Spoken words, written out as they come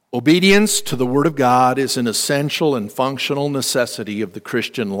Obedience to the Word of God is an essential and functional necessity of the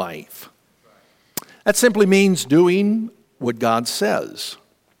Christian life. That simply means doing what God says.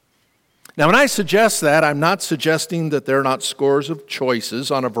 Now, when I suggest that, I'm not suggesting that there are not scores of choices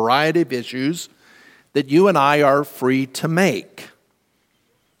on a variety of issues that you and I are free to make.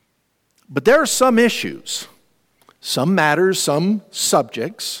 But there are some issues, some matters, some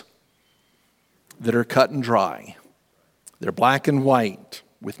subjects that are cut and dry. They're black and white,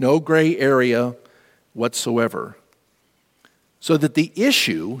 with no gray area whatsoever. So that the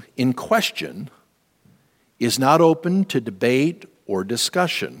issue in question is not open to debate or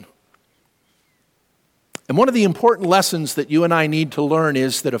discussion. And one of the important lessons that you and I need to learn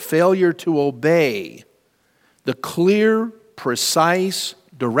is that a failure to obey the clear, precise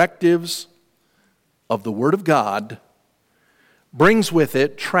directives of the Word of God brings with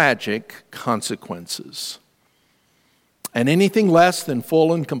it tragic consequences. And anything less than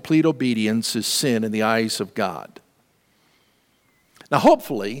full and complete obedience is sin in the eyes of God. Now,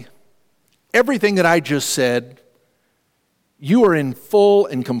 hopefully, everything that I just said, you are in full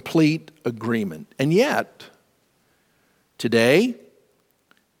and complete agreement. And yet, today,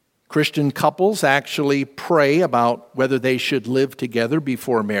 Christian couples actually pray about whether they should live together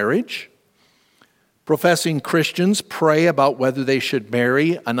before marriage. Professing Christians pray about whether they should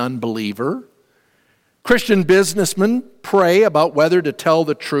marry an unbeliever. Christian businessmen pray about whether to tell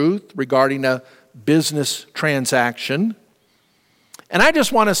the truth regarding a business transaction. And I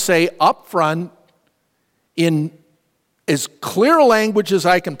just want to say up front, in as clear language as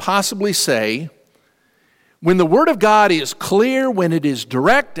I can possibly say, when the Word of God is clear, when it is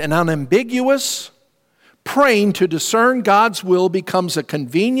direct and unambiguous, praying to discern God's will becomes a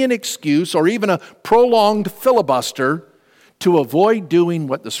convenient excuse or even a prolonged filibuster to avoid doing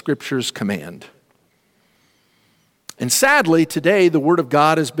what the Scriptures command. And sadly, today, the Word of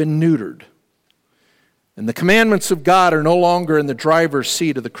God has been neutered. And the commandments of God are no longer in the driver's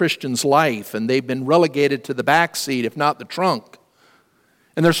seat of the Christian's life, and they've been relegated to the back seat, if not the trunk.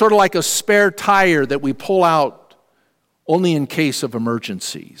 And they're sort of like a spare tire that we pull out only in case of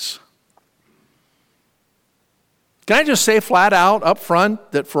emergencies. Can I just say flat out up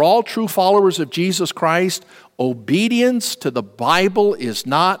front that for all true followers of Jesus Christ, obedience to the Bible is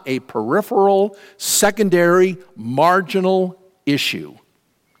not a peripheral, secondary, marginal issue.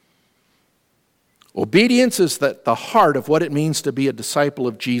 Obedience is at the heart of what it means to be a disciple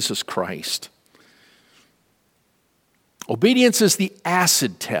of Jesus Christ. Obedience is the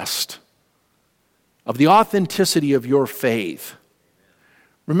acid test of the authenticity of your faith.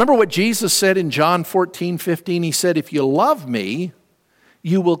 Remember what Jesus said in John 14:15? He said, "If you love me,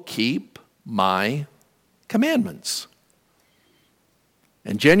 you will keep my commandments."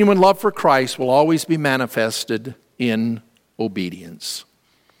 And genuine love for Christ will always be manifested in obedience.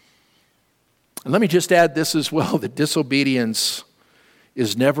 And let me just add this as well, that disobedience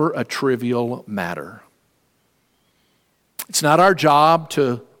is never a trivial matter. It's not our job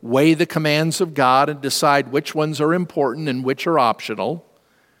to weigh the commands of God and decide which ones are important and which are optional.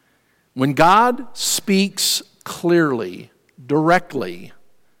 When God speaks clearly, directly,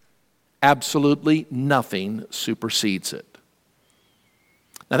 absolutely nothing supersedes it.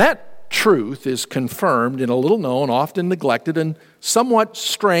 Now that truth is confirmed in a little known, often neglected, and somewhat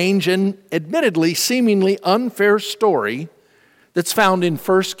strange and admittedly seemingly unfair story that's found in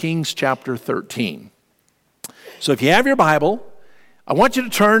 1 Kings chapter 13. So if you have your Bible, I want you to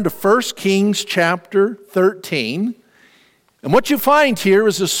turn to 1 Kings chapter 13. And what you find here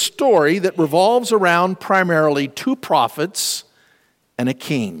is a story that revolves around primarily two prophets and a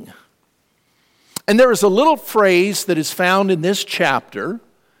king. And there is a little phrase that is found in this chapter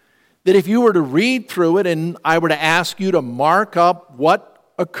that if you were to read through it and I were to ask you to mark up what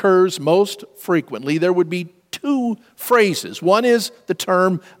occurs most frequently, there would be two phrases. One is the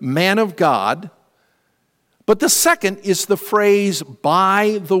term man of God, but the second is the phrase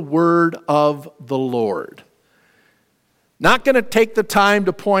by the word of the Lord. Not going to take the time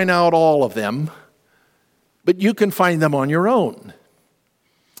to point out all of them, but you can find them on your own.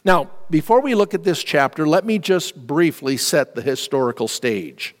 Now, before we look at this chapter, let me just briefly set the historical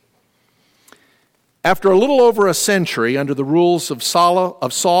stage. After a little over a century under the rules of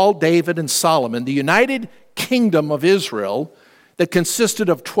Saul, David, and Solomon, the united kingdom of Israel that consisted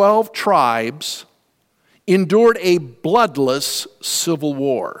of 12 tribes endured a bloodless civil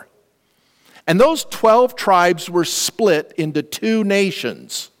war. And those 12 tribes were split into two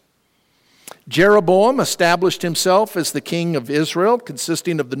nations. Jeroboam established himself as the king of Israel,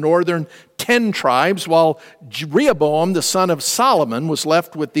 consisting of the northern 10 tribes, while Rehoboam, the son of Solomon, was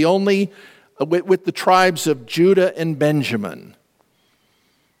left with the tribes of Judah and Benjamin.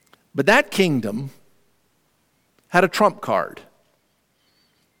 But that kingdom had a trump card.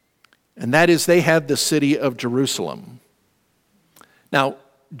 And that is they had the city of Jerusalem. Now,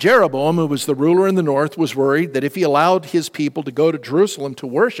 Jeroboam, who was the ruler in the north, was worried that if he allowed his people to go to Jerusalem to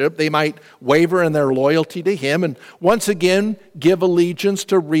worship, they might waver in their loyalty to him and once again give allegiance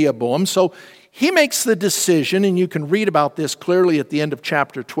to Rehoboam. So he makes the decision, and you can read about this clearly at the end of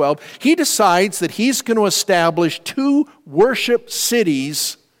chapter 12. He decides that he's going to establish 2 worship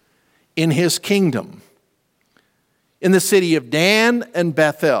cities in his kingdom, in the city of Dan and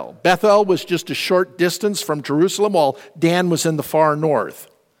Bethel. Bethel was just a short distance from Jerusalem, while Dan was in the far north.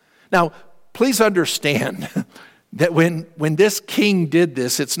 Now, please understand that when this king did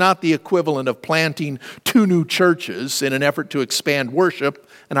this, it's not the equivalent of planting 2 new churches in an effort to expand worship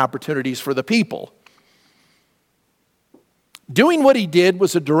and opportunities for the people. Doing what he did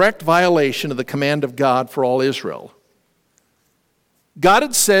was a direct violation of the command of God for all Israel.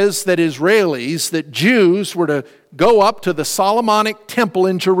 God says that Israelis, that Jews were to go up to the Solomonic temple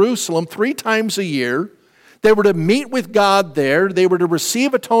in Jerusalem 3 times a year. They were to meet with God there. They were to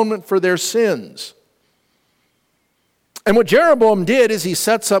receive atonement for their sins. And what Jeroboam did is he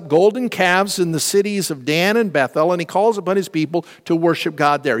sets up golden calves in the cities of Dan and Bethel, and he calls upon his people to worship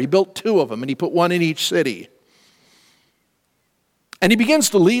God there. He built 2 of them, and he put 1 in each city. And he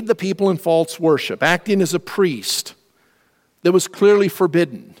begins to lead the people in false worship, acting as a priest that was clearly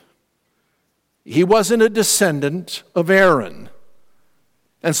forbidden. He wasn't a descendant of Aaron.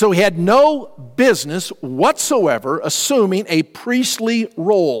 And so he had no business whatsoever assuming a priestly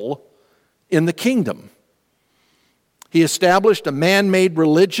role in the kingdom. He established a man-made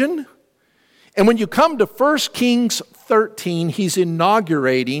religion. And when you come to 1 Kings 13, he's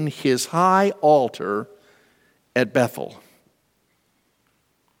inaugurating his high altar at Bethel.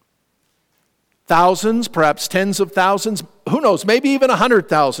 Thousands, perhaps tens of thousands, who knows, maybe even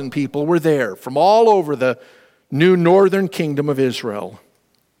 100,000 people were there from all over the new northern kingdom of Israel.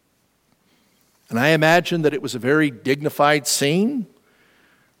 And I imagine that it was a very dignified scene.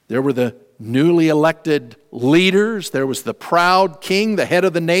 There were the newly elected leaders. There was the proud king, the head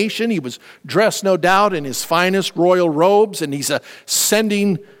of the nation. He was dressed, no doubt, in his finest royal robes, and he's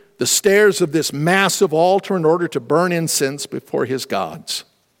ascending the stairs of this massive altar in order to burn incense before his gods.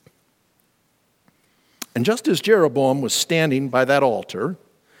 And just as Jeroboam was standing by that altar,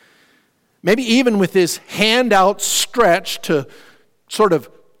 maybe even with his hand outstretched to sort of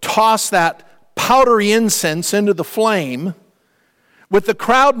toss that powdery incense into the flame, with the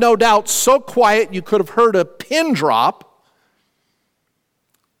crowd no doubt so quiet you could have heard a pin drop,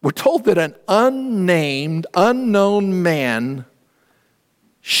 we're told that an unnamed, unknown man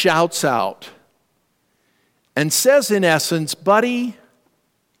shouts out and says in essence, "Buddy,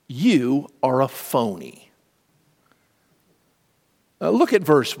 you are a phony." Look at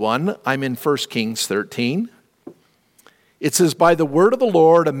verse 1. I'm in 1 Kings 13. It says, "By the word of the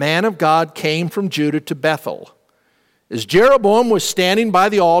Lord, a man of God came from Judah to Bethel, as Jeroboam was standing by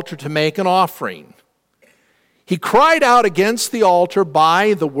the altar to make an offering. He cried out against the altar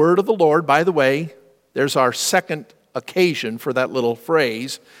by the word of the Lord." By the way, there's our second occasion for that little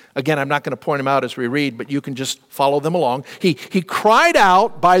phrase. Again, I'm not going to point them out as we read, but you can just follow them along. He cried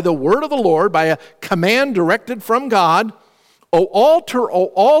out by the word of the Lord, by a command directed from God, O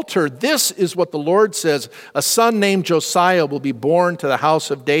altar, this is what the Lord says, a son named Josiah will be born to the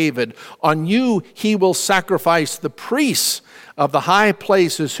house of David. On you he will sacrifice the priests of the high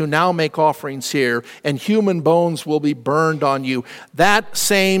places who now make offerings here, and human bones will be burned on you. That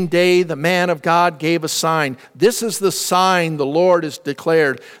same day the man of God gave a sign. This is the sign the Lord has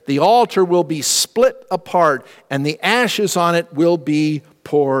declared. The altar will be split apart, and the ashes on it will be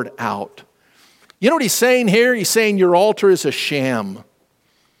poured out. You know what he's saying here? He's saying your altar is a sham.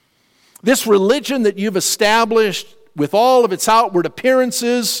 This religion that you've established with all of its outward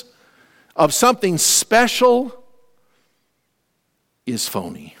appearances of something special is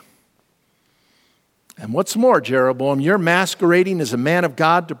phony. And what's more, Jeroboam, you're masquerading as a man of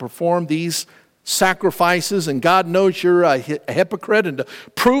God to perform these sacrifices, and God knows you're a hypocrite. And to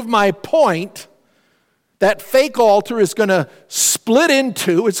prove my point, that fake altar is going to split in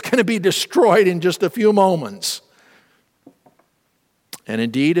two. It's going to be destroyed in just a few moments. And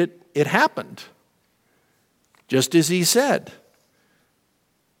indeed, it happened, just as he said.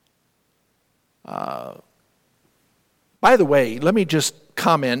 By the way, let me just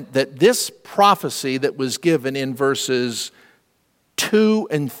comment that this prophecy that was given in verses 2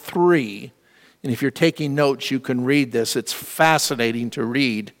 and 3, and if you're taking notes, you can read this. It's fascinating to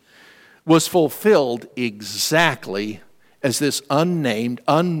read. Was fulfilled exactly as this unnamed,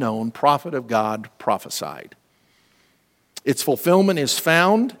 unknown prophet of God prophesied. Its fulfillment is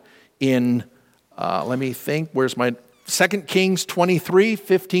found in, let me think, where's my 2 Kings 23,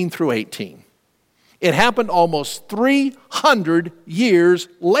 15 through 18. It happened almost 300 years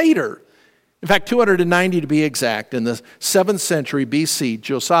later. In fact, 290 to be exact. In the 7th century BC,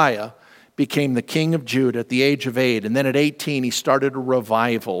 Josiah became the king of Judah at the age of 8. And then at 18, he started a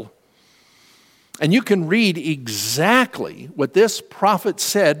revival. And you can read exactly what this prophet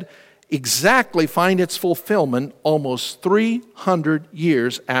said, exactly find its fulfillment almost 300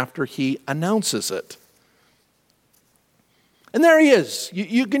 years after he announces it. And there he is.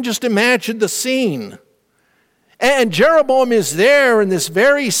 You can just imagine the scene. And Jeroboam is there in this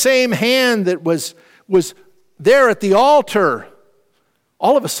very same hand that was there at the altar.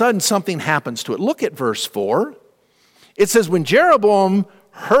 All of a sudden, something happens to it. Look at verse 4. It says, when Jeroboam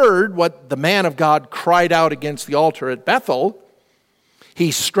heard what the man of God cried out against the altar at Bethel, he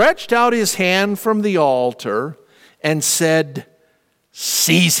stretched out his hand from the altar and said,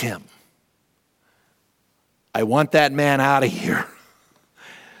 seize him. I want that man out of here.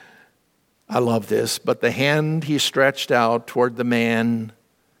 I love this. But the hand he stretched out toward the man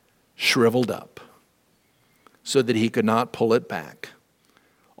shriveled up so that he could not pull it back.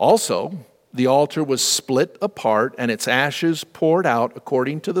 Also, the altar was split apart and its ashes poured out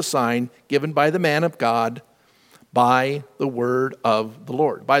according to the sign given by the man of God by the word of the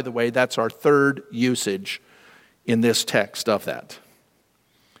Lord. By the way, that's our third usage in this text of that.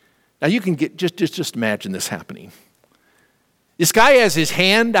 Now you can just imagine this happening. This guy has his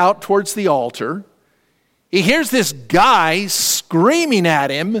hand out towards the altar. He hears this guy screaming at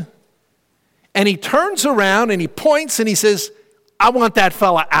him, and he turns around and he points and he says, I want that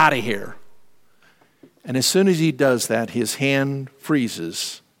fella out of here. And as soon as he does that, his hand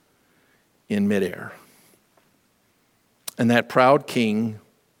freezes in midair. And that proud king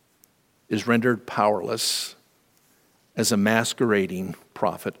is rendered powerless as a masquerading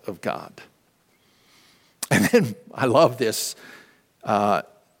prophet of God. And then, I love this,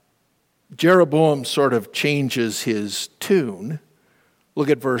 Jeroboam sort of changes his tune. Look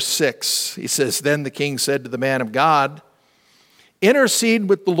at verse 6. He says, then the king said to the man of God, intercede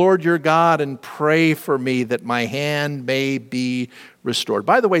with the Lord your God and pray for me that my hand may be restored.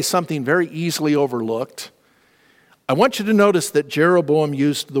 By the way, something very easily overlooked. I want you to notice that Jeroboam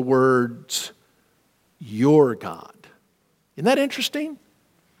used the words, your God. Isn't that interesting?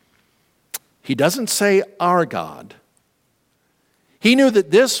 He doesn't say our God. He knew that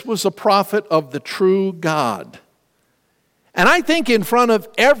this was a prophet of the true God. And I think in front of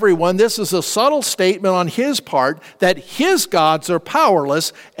everyone, this is a subtle statement on his part that his gods are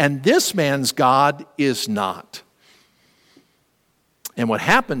powerless and this man's God is not. And what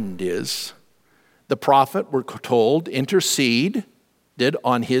happened is the prophet, we're told, interceded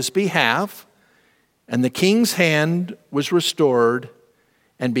on his behalf, and the king's hand was restored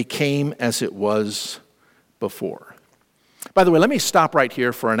and became as it was before. By the way, let me stop right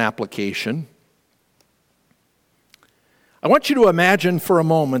here for an application. I want you to imagine for a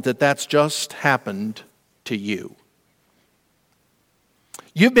moment that that's just happened to you.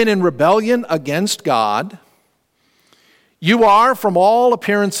 You've been in rebellion against God. You are, from all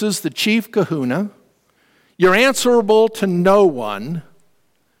appearances, the chief kahuna. You're answerable to no one.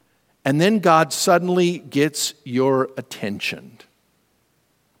 And then God suddenly gets your attention.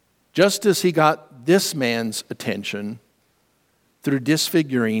 Just as he got this man's attention through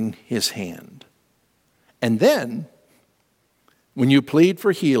disfiguring his hand. And then, when you plead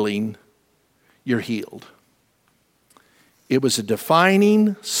for healing, you're healed. It was a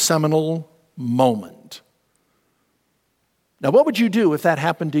defining, seminal moment. Now, what would you do if that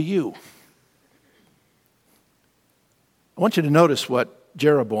happened to you? I want you to notice what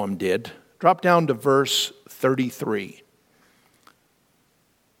Jeroboam did. Drop down to verse 33.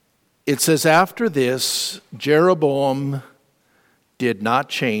 It says, after this, Jeroboam did not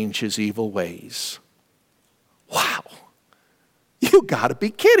change his evil ways. Wow. You got to be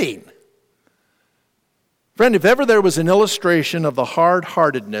kidding. Friend, if ever there was an illustration of the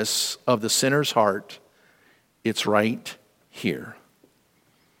hard-heartedness of the sinner's heart, it's right here.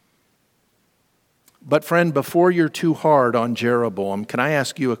 But friend, before you're too hard on Jeroboam, can I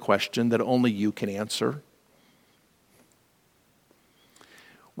ask you a question that only you can answer?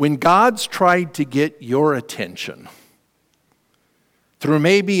 When God's tried to get your attention through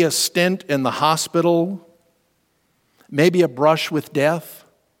maybe a stint in the hospital, maybe a brush with death,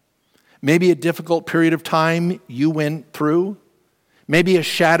 maybe a difficult period of time you went through, maybe a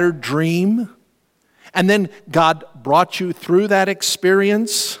shattered dream, and then God brought you through that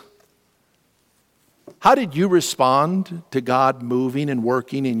experience, how did you respond to God moving and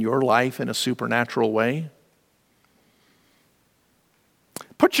working in your life in a supernatural way?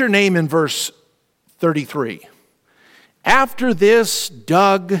 Put your name in verse 33. After this,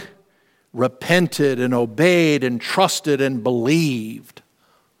 Doug repented and obeyed and trusted and believed.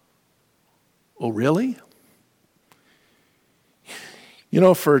 Oh, really? You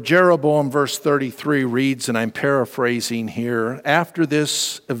know, for Jeroboam, verse 33 reads, and I'm paraphrasing here, after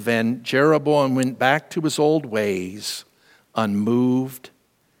this event, Jeroboam went back to his old ways, unmoved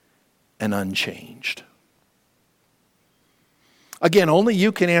and unchanged. Again, only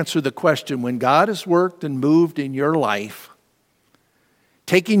you can answer the question, when God has worked and moved in your life,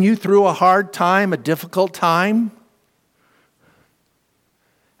 taking you through a hard time, a difficult time,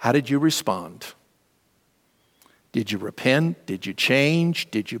 how did you respond? Did you repent? Did you change?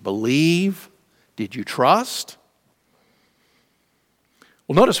 Did you believe? Did you trust?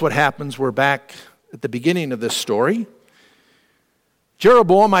 Well, notice what happens. We're back at the beginning of this story.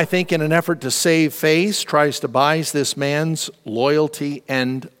 Jeroboam, I think, in an effort to save face, tries to buy this man's loyalty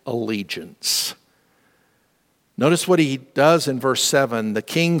and allegiance. Notice what he does in verse 7. The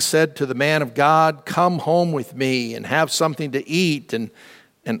king said to the man of God, "Come home with me and have something to eat, and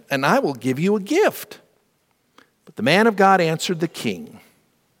I will give you a gift." But the man of God answered the king,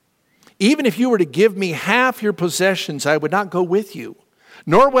 "Even if you were to give me half your possessions, I would not go with you,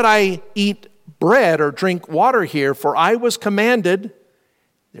 nor would I eat bread or drink water here, for I was commanded,"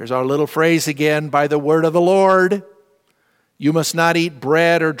 there's our little phrase again, "by the word of the Lord, you must not eat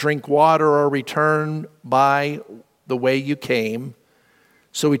bread or drink water or return by the way you came."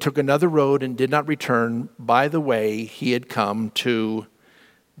 So he took another road and did not return by the way he had come to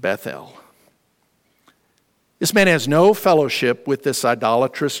Bethel. This man has no fellowship with this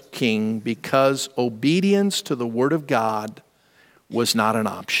idolatrous king because obedience to the word of God was not an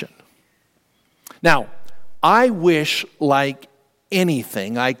option. Now, I wish, like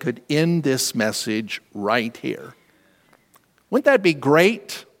anything, I could end this message right here. Wouldn't that be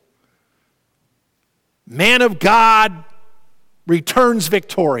great? Man of God returns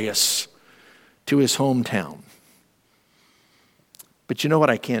victorious to his hometown. But you know what?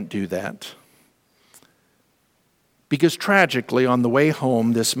 I can't do that. Because tragically, on the way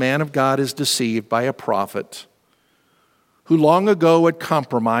home, this man of God is deceived by a prophet who long ago had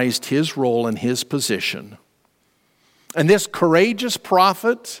compromised his role and his position. And this courageous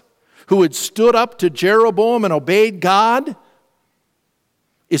prophet who had stood up to Jeroboam and obeyed God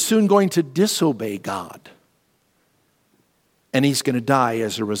is soon going to disobey God. And he's going to die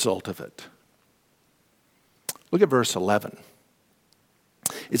as a result of it. Look at verse 11.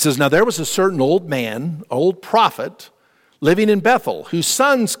 It says, "Now there was a certain old man, old prophet, living in Bethel, whose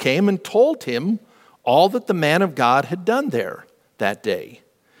sons came and told him all that the man of God had done there that day.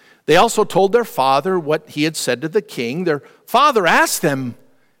 They also told their father what he had said to the king. Their father asked them,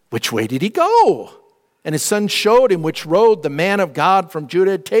 'Which way did he go?' And his son showed him which road the man of God from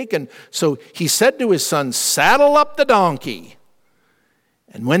Judah had taken. So he said to his son, 'Saddle up the donkey.'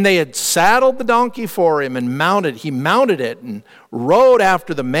 And when they had saddled the donkey for him and he mounted it and rode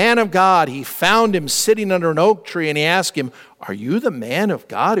after the man of God. He found him sitting under an oak tree, and he asked him, 'Are you the man of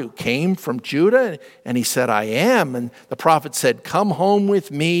God who came from Judah?' And he said, 'I am.' And the prophet said, 'Come home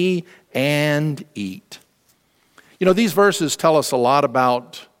with me and eat.'" You know, these verses tell us a lot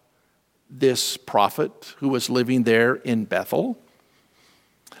about this prophet who was living there in Bethel.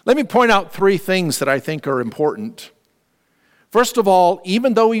 Let me point out three things that I think are important. First of all,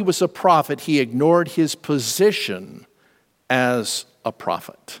 even though he was a prophet, he ignored his position as a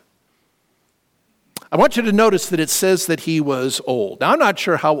prophet. I want you to notice that it says that he was old. Now, I'm not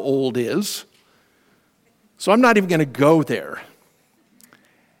sure how old is, so I'm not even going to go there.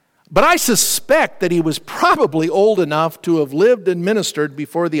 But I suspect that he was probably old enough to have lived and ministered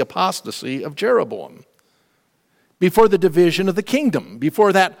before the apostasy of Jeroboam, before the division of the kingdom,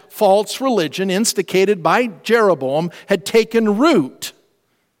 before that false religion instigated by Jeroboam had taken root.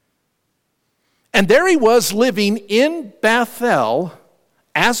 And there he was living in Bethel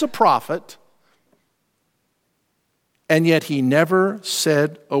as a prophet, and yet he never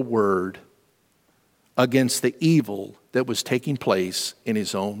said a word against the evil that was taking place in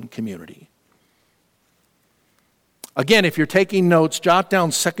his own community. Again, if you're taking notes, jot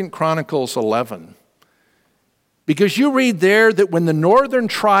down 2 Chronicles 11. Because you read there that when the northern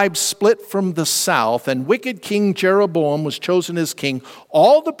tribes split from the south and wicked King Jeroboam was chosen as king,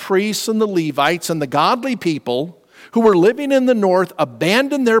 all the priests and the Levites and the godly people who were living in the north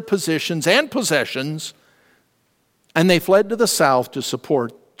abandoned their positions and possessions, and they fled to the south to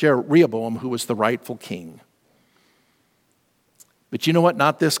support Rehoboam, who was the rightful king. But you know what?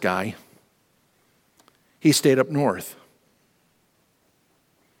 Not this guy. He stayed up north.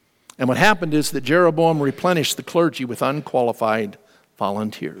 And what happened is that Jeroboam replenished the clergy with unqualified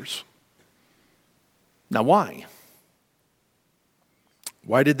volunteers. Now why?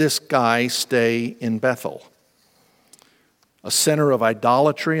 Why did this guy stay in Bethel, a center of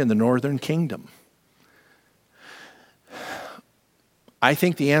idolatry in the northern kingdom? I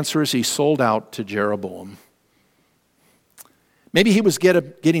think the answer is he sold out to Jeroboam. Maybe he was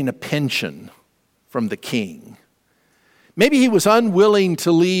getting a pension from the king. Maybe he was unwilling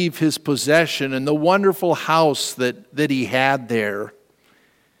to leave his possession and the wonderful house that he had there.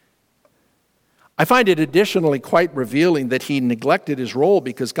 I find it additionally quite revealing that he neglected his role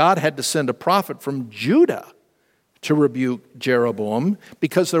because God had to send a prophet from Judah to rebuke Jeroboam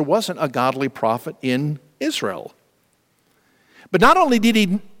because there wasn't a godly prophet in Israel. But not only did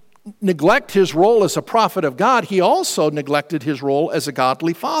he neglect his role as a prophet of God, he also neglected his role as a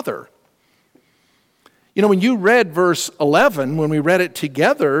godly father. You know, when you read verse 11, when we read it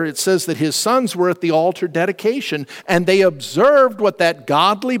together, it says that his sons were at the altar dedication, and they observed what that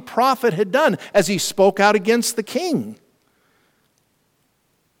godly prophet had done as he spoke out against the king.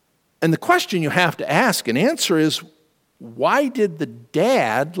 And the question you have to ask and answer is, why did the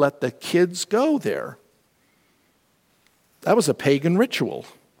dad let the kids go there? That was a pagan ritual.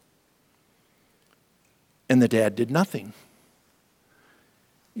 And the dad did nothing.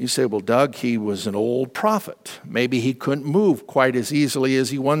 You say, well, Doug, he was an old prophet. Maybe he couldn't move quite as easily as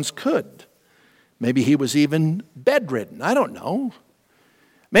he once could. Maybe he was even bedridden. I don't know.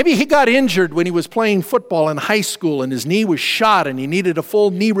 Maybe he got injured when he was playing football in high school and his knee was shot and he needed a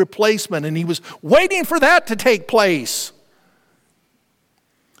full knee replacement and he was waiting for that to take place.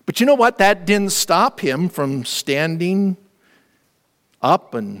 But you know what? That didn't stop him from standing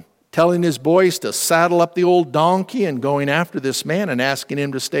up and telling his boys to saddle up the old donkey and going after this man and asking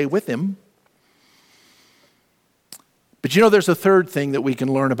him to stay with him. But you know, there's a third thing that we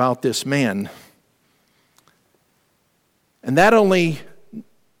can learn about this man. And that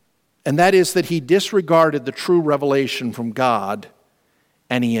is that he disregarded the true revelation from God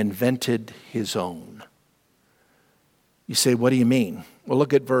and he invented his own. You say, what do you mean? Well,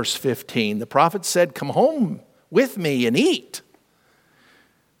 look at verse 15. The prophet said, "Come home with me and eat."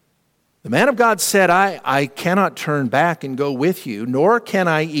 The man of God said, I cannot turn back and go with you, nor can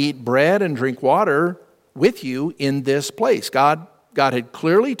I eat bread and drink water with you in this place. God had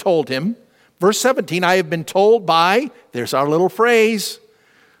clearly told him, verse 17, I have been told by, there's our little phrase,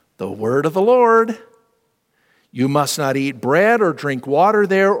 the word of the Lord, you must not eat bread or drink water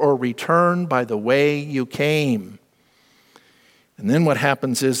there or return by the way you came. And then what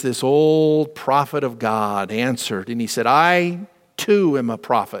happens is this old prophet of God answered, and he said, I too am a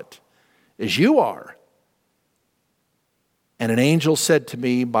prophet, as you are. And an angel said to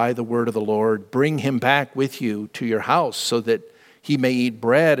me by the word of the Lord, bring him back with you to your house so that he may eat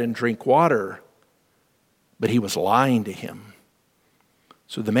bread and drink water. But he was lying to him.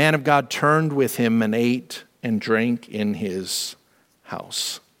 So the man of God turned with him and ate and drank in his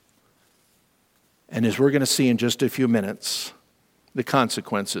house. And as we're going to see in just a few minutes, the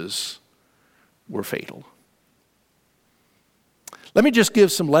consequences were fatal. Let me just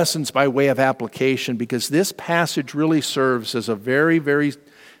give some lessons by way of application because this passage really serves as a very, very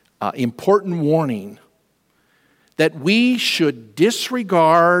important warning that we should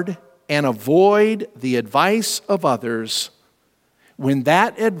disregard and avoid the advice of others when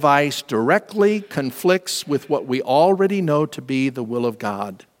that advice directly conflicts with what we already know to be the will of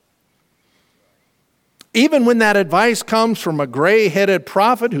God. Even when that advice comes from a gray-headed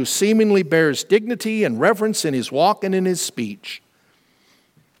prophet who seemingly bears dignity and reverence in his walk and in his speech.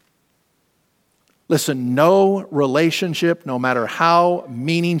 Listen, no relationship, no matter how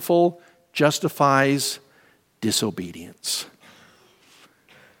meaningful, justifies disobedience.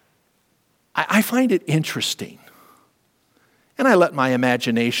 I find it interesting. And I let my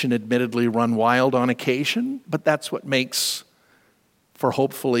imagination admittedly run wild on occasion, but that's what makes for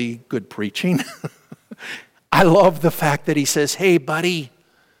hopefully good preaching. I love the fact that he says, hey, buddy,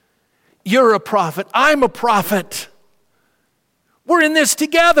 you're a prophet. I'm a prophet. We're in this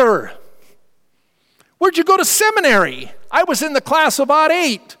together. Where'd you go to seminary? I was in the class of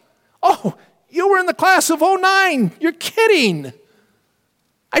 '08. Oh, you were in the class of '09. You're kidding.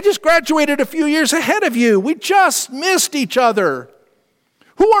 I just graduated a few years ahead of you. We just missed each other.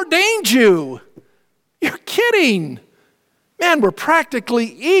 Who ordained you? You're kidding. Man, we're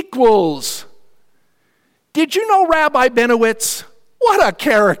practically equals. Did you know Rabbi Benowitz? What a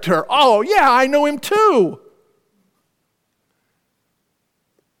character. Oh, yeah, I know him too.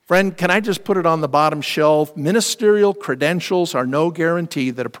 Friend, can I just put it on the bottom shelf? Ministerial credentials are no guarantee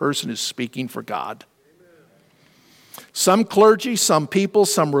that a person is speaking for God. Amen. Some clergy, some people,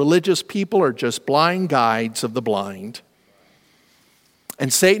 some religious people are just blind guides of the blind.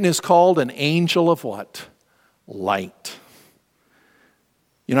 And Satan is called an angel of what? Light.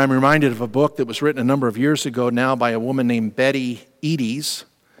 You know, I'm reminded of a book that was written a number of years ago now by a woman named Betty Eades.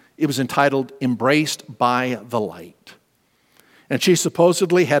 It was entitled Embraced by the Light. And she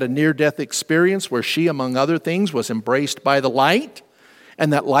supposedly had a near-death experience where she, among other things, was embraced by the light.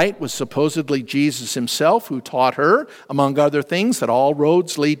 And that light was supposedly Jesus himself, who taught her, among other things, that all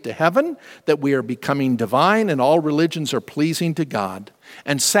roads lead to heaven, that we are becoming divine, and all religions are pleasing to God.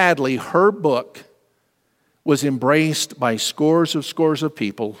 And sadly, her book was embraced by scores of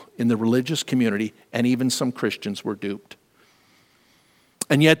people in the religious community, and even some Christians were duped.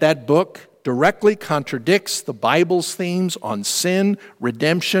 And yet that book directly contradicts the Bible's themes on sin,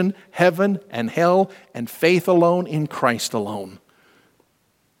 redemption, heaven and hell, and faith alone in Christ alone.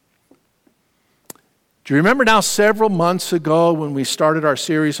 Do you remember now several months ago when we started our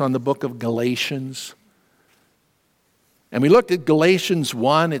series on the book of Galatians? And we looked at Galatians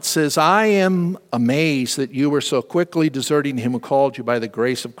 1. It says, I am amazed that you were so quickly deserting him who called you by the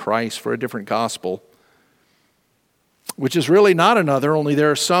grace of Christ for a different gospel, which is really not another, only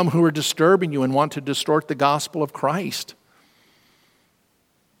there are some who are disturbing you and want to distort the gospel of Christ.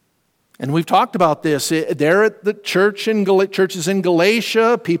 And we've talked about this. There at the churches in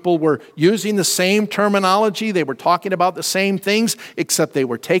Galatia, people were using the same terminology. They were talking about the same things, except they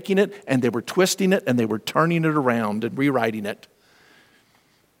were taking it and they were twisting it and they were turning it around and rewriting it.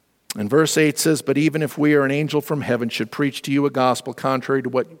 And verse 8 says, but even if we or an angel from heaven should preach to you a gospel contrary to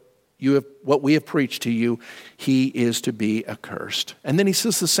what we have preached to you, he is to be accursed. And then he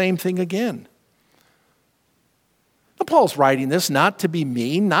says the same thing again. Now, Paul's writing this not to be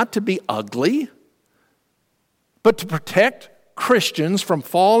mean, not to be ugly, but to protect Christians from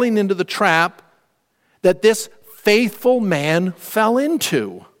falling into the trap that this faithful man fell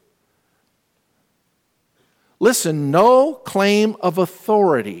into. Listen, no claim of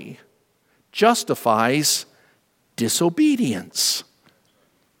authority justifies disobedience.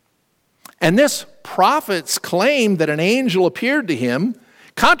 And this prophet's claim that an angel appeared to him,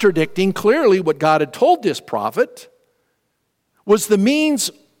 contradicting clearly what God had told this prophet, was the means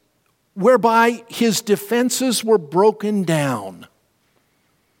whereby his defenses were broken down.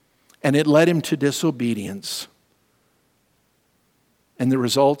 And it led him to disobedience. And the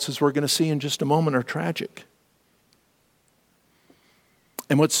results, as we're going to see in just a moment, are tragic.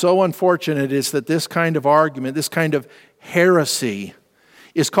 And what's so unfortunate is that this kind of argument, this kind of heresy,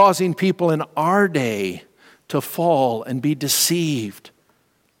 is causing people in our day to fall and be deceived.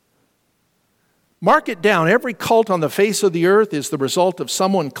 Mark it down. Every cult on the face of the earth is the result of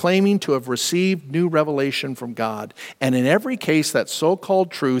someone claiming to have received new revelation from God. And in every case, that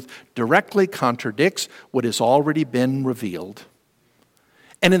so-called truth directly contradicts what has already been revealed.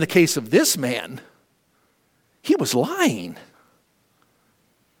 And in the case of this man, he was lying.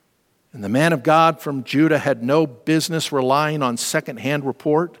 And the man of God from Judah had no business relying on second-hand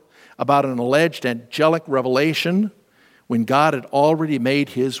report about an alleged angelic revelation when God had already made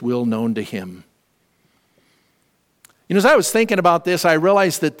his will known to him. You know, as I was thinking about this, I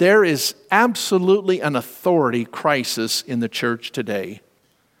realized that there is absolutely an authority crisis in the church today.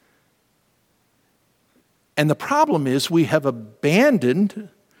 And the problem is we have abandoned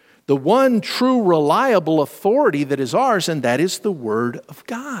the one true reliable authority that is ours, and that is the Word of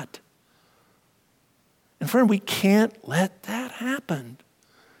God. And friend, we can't let that happen.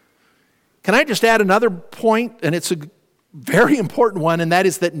 Can I just add another point? And it's a very important one, and that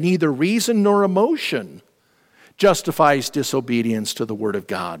is that neither reason nor emotion justifies disobedience to the Word of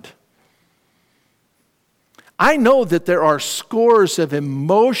God. I know that there are scores of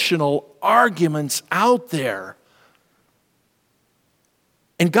emotional arguments out there.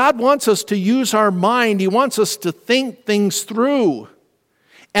 And God wants us to use our mind. He wants us to think things through.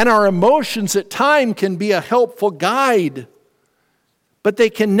 And our emotions at times can be a helpful guide, but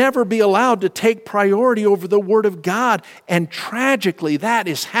they can never be allowed to take priority over the Word of God. And tragically, that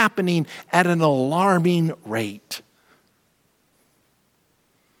is happening at an alarming rate.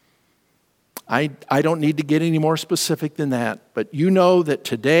 I don't need to get any more specific than that, but you know that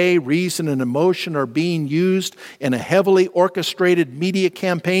today reason and emotion are being used in a heavily orchestrated media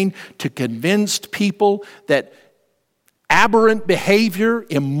campaign to convince people that aberrant behavior,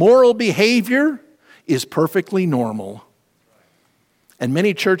 immoral behavior is perfectly normal. And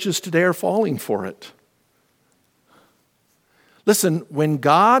many churches today are falling for it. Listen, when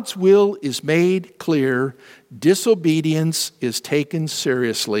God's will is made clear, disobedience is taken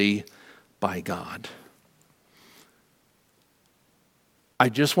seriously by God. I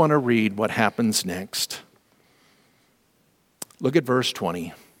just want to read what happens next. Look at verse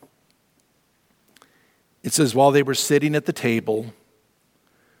 20. It says, while they were sitting at the table,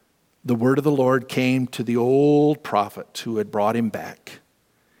 the word of the Lord came to the old prophet who had brought him back.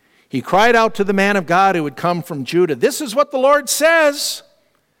 He cried out to the man of God who had come from Judah, "This is what the Lord says.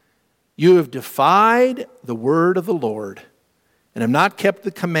 You have defied the word of the Lord and have not kept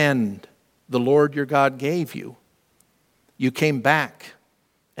the command the Lord your God gave you. You came back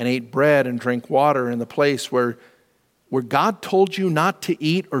and ate bread and drank water in the place where God told you not to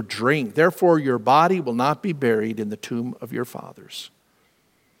eat or drink. Therefore, your body will not be buried in the tomb of your fathers."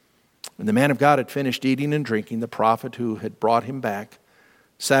 When the man of God had finished eating and drinking, the prophet who had brought him back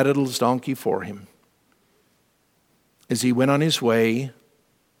saddled his donkey for him. As he went on his way,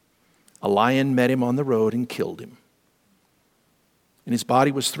 a lion met him on the road and killed him. And his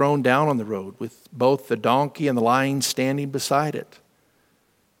body was thrown down on the road with both the donkey and the lion standing beside it.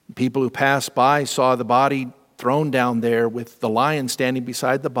 People who passed by saw the body thrown down there with the lion standing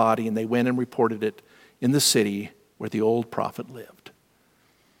beside the body, and they went and reported it in the city where the old prophet lived.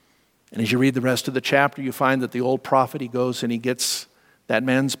 And as you read the rest of the chapter, you find that the old prophet, he goes and he gets that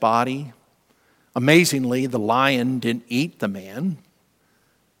man's body. Amazingly, the lion didn't eat the man.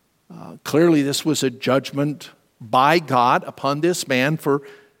 Clearly, this was a judgment by God upon this man for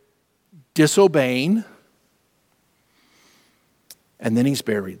disobeying. And then he's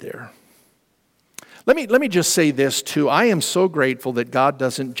buried there. Let me just say this too. I am so grateful that God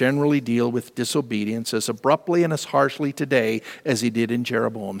doesn't generally deal with disobedience as abruptly and as harshly today as he did in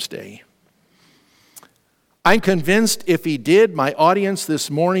Jeroboam's day. I'm convinced if he did, my audience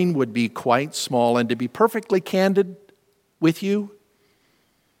this morning would be quite small. And to be perfectly candid with you,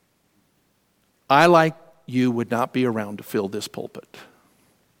 I, like you, would not be around to fill this pulpit.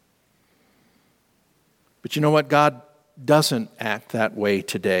 But you know what? God doesn't act that way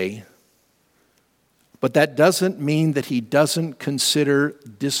today. But that doesn't mean that he doesn't consider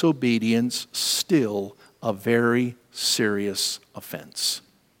disobedience still a very serious offense.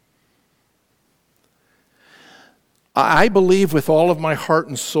 I believe with all of my heart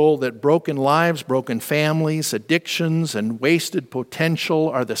and soul that broken lives, broken families, addictions, and wasted potential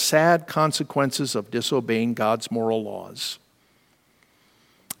are the sad consequences of disobeying God's moral laws.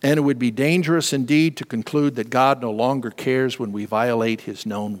 And it would be dangerous indeed to conclude that God no longer cares when we violate his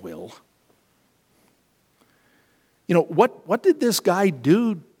known will. You know, what did this guy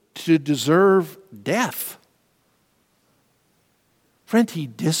do to deserve death? Friend, he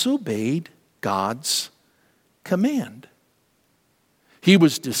disobeyed God's command. He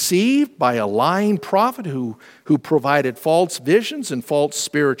was deceived by a lying prophet who provided false visions and false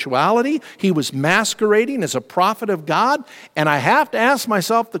spirituality. He was masquerading as a prophet of God. And I have to ask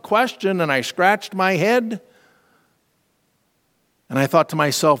myself the question, and I scratched my head, and I thought to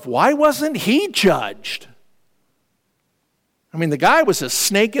myself, why wasn't he judged? I mean, the guy was a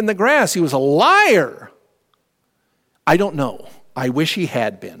snake in the grass. He was a liar. I don't know. I wish he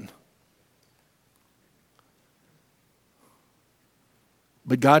had been.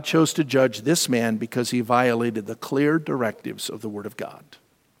 But God chose to judge this man because he violated the clear directives of the Word of God.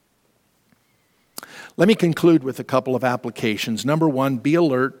 Let me conclude with a couple of applications. Number one, be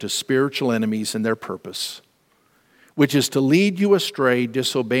alert to spiritual enemies and their purpose, which is to lead you astray,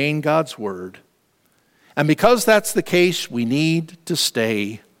 disobeying God's Word. And because that's the case, we need to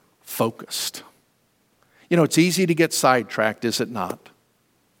stay focused. You know, it's easy to get sidetracked, is it not?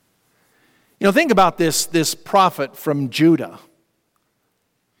 You know, think about this prophet from Judah.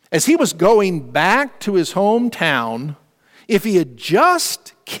 As he was going back to his hometown, if he had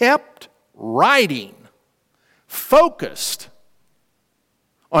just kept riding, focused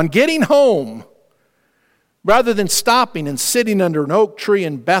on getting home, rather than stopping and sitting under an oak tree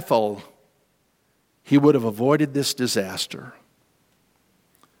in Bethel, he would have avoided this disaster.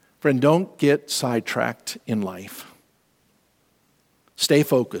 Friend, don't get sidetracked in life. Stay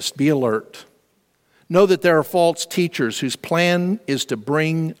focused. Be alert. Know that there are false teachers whose plan is to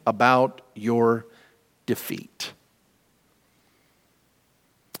bring about your defeat.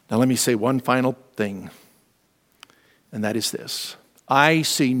 Now let me say one final thing, and that is this. I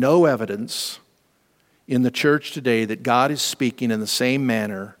see no evidence in the church today that God is speaking in the same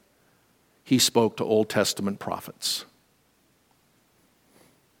manner he spoke to Old Testament prophets.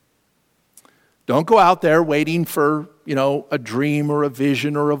 Don't go out there waiting for, a dream or a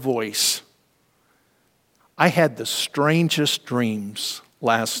vision or a voice. I had the strangest dreams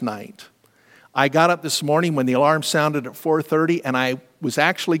last night. I got up this morning when the alarm sounded at 4:30, and I was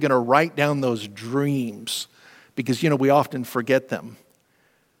actually going to write down those dreams because, we often forget them.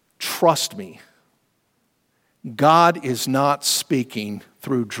 Trust me, God is not speaking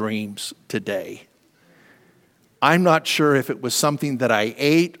through dreams today. I'm not sure if it was something that I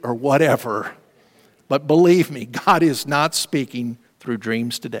ate or whatever, but believe me, God is not speaking through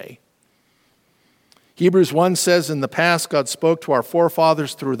dreams today. Hebrews 1 says, in the past, God spoke to our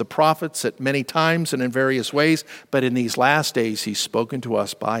forefathers through the prophets at many times and in various ways, but in these last days, he's spoken to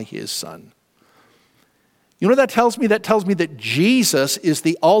us by his Son. You know what that tells me? That tells me that Jesus is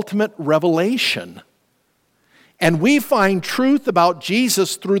the ultimate revelation. And we find truth about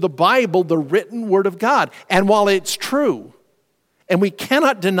Jesus through the Bible, the written Word of God. And while it's true, and we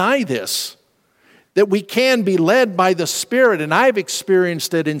cannot deny this, that we can be led by the Spirit, and I've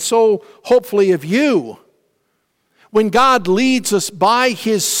experienced it, and so hopefully have you. When God leads us by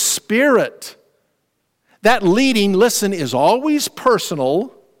His Spirit, that leading, listen, is always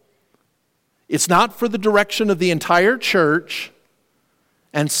personal. It's not for the direction of the entire church.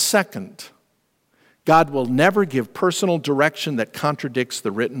 And second, God will never give personal direction that contradicts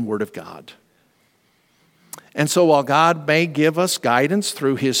the written Word of God. And so while God may give us guidance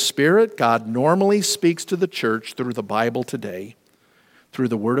through His Spirit, God normally speaks to the church through the Bible today, through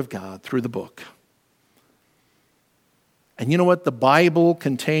the Word of God, through the book. And you know what? The Bible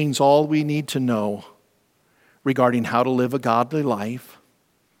contains all we need to know regarding how to live a godly life.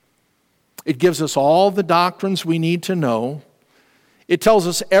 It gives us all the doctrines we need to know. It tells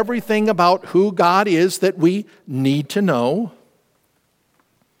us everything about who God is that we need to know.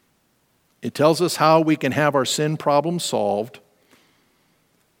 It tells us how we can have our sin problem solved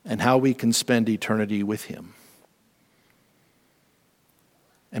and how we can spend eternity with Him.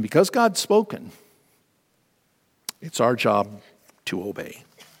 And because God's spoken, it's our job to obey.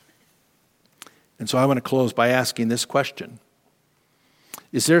 And so I want to close by asking this question.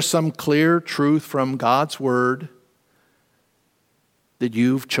 Is there some clear truth from God's Word that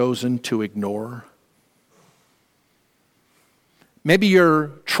you've chosen to ignore? Maybe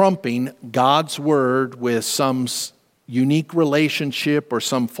you're trumping God's Word with some unique relationship or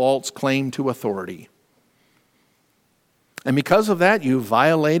some false claim to authority. And because of that, you've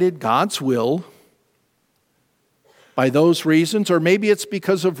violated God's will by those reasons, or maybe it's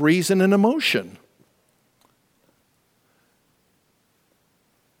because of reason and emotion.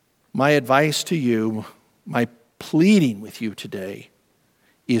 My advice to you, my pleading with you today,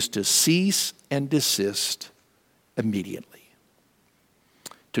 is to cease and desist immediately.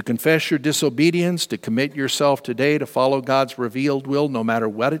 To confess your disobedience, to commit yourself today to follow God's revealed will no matter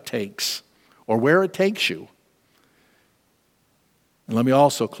what it takes or where it takes you. And let me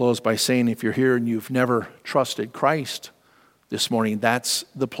also close by saying, if you're here and you've never trusted Christ this morning, that's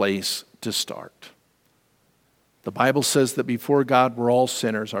the place to start. The Bible says that before God we're all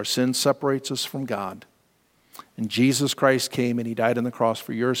sinners. Our sin separates us from God. And Jesus Christ came and He died on the cross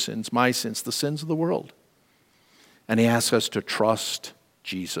for your sins, my sins, the sins of the world. And He asks us to trust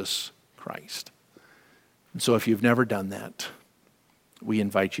Jesus Christ. And so if you've never done that, we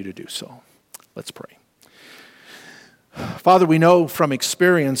invite you to do so. Let's pray. Father, we know from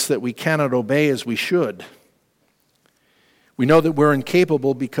experience that we cannot obey as we should. We know that we're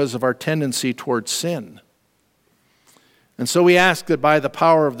incapable because of our tendency towards sin. And so we ask that by the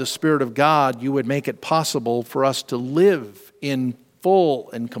power of the Spirit of God, you would make it possible for us to live in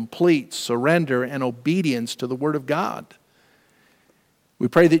full and complete surrender and obedience to the Word of God. We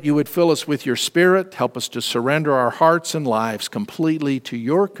pray that you would fill us with your Spirit, help us to surrender our hearts and lives completely to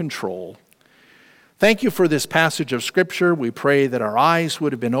your control. Thank you for this passage of Scripture. We pray that our eyes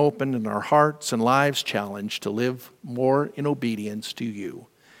would have been opened and our hearts and lives challenged to live more in obedience to you.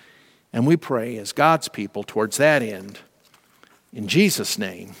 And we pray as God's people towards that end, in Jesus'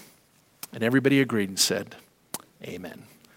 name. And everybody agreed and said, amen.